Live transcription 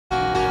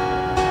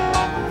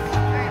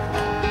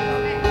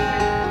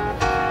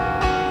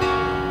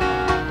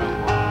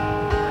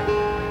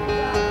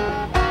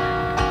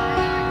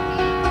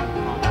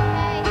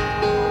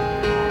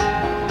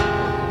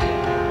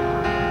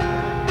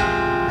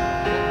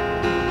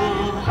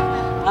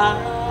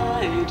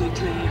I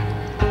declare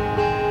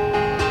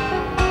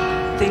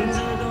things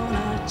are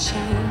gonna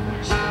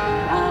change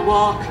when I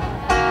walk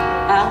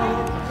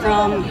out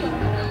from here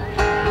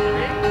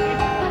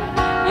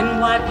and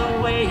wipe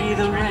away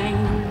the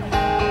rain.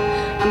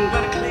 I'm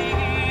gonna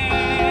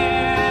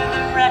clear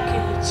the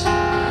wreckage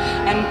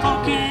and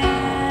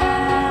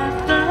forgive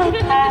the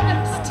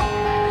past.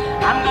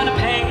 I'm gonna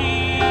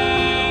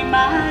pay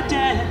my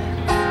debt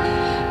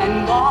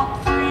and walk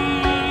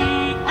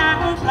free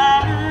at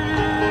last.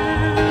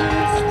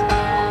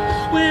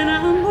 When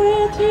I'm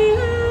with you,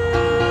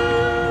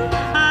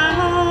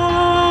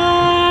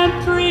 I'm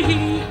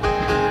free.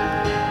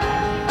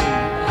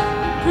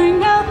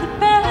 Bring out the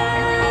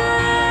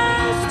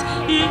best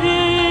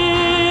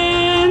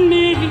in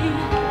me.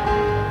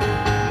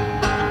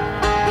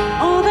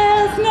 Oh,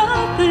 there's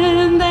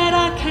nothing that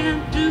I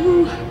can't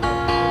do,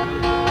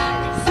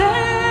 'cause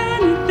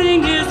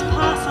anything is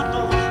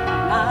possible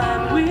when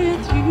I'm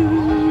with you.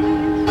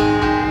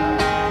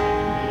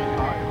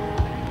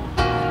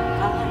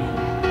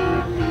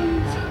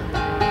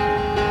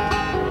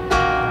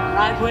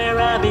 Right where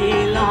I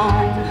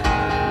belong,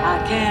 I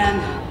can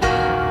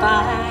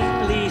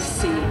finally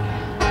see.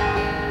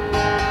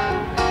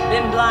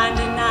 Been blind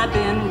and I've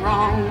been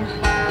wrong,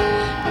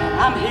 and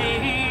I'm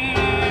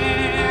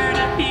here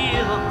to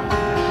heal.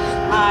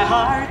 My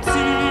heart's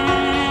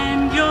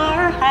in your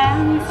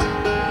hands,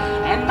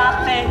 and my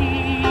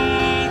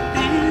faith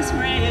is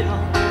real,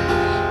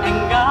 and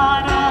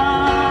God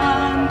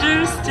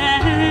understands.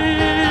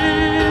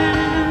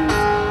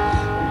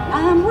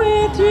 I'm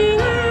with you,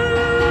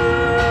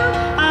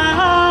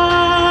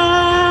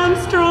 I'm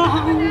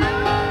strong.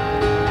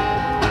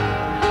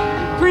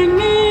 Bring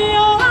me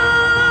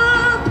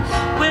up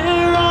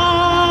where I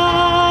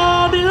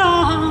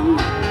belong.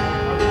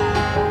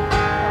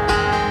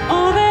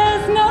 Oh,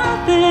 there's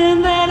nothing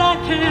that I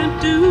can't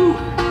do,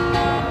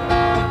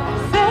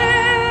 'cause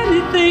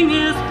anything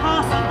is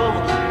possible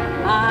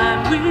when I'm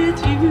with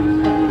you.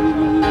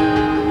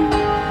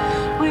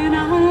 When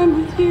I'm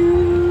with you.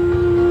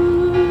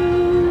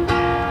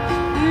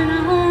 When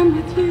I'm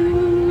with you.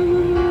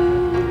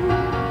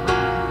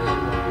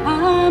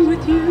 I'm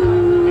with you.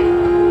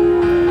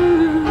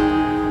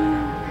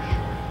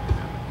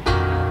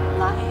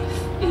 Life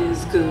is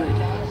good.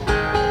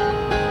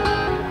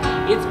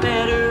 It's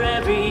better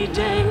every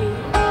day.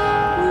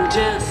 We're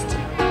just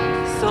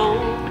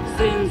souls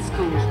in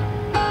school,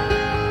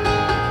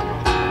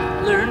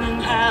 learning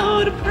how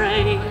to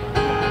pray.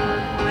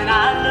 When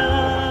I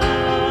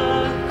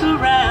look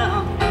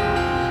around,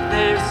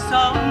 there's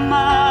so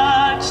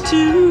much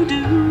to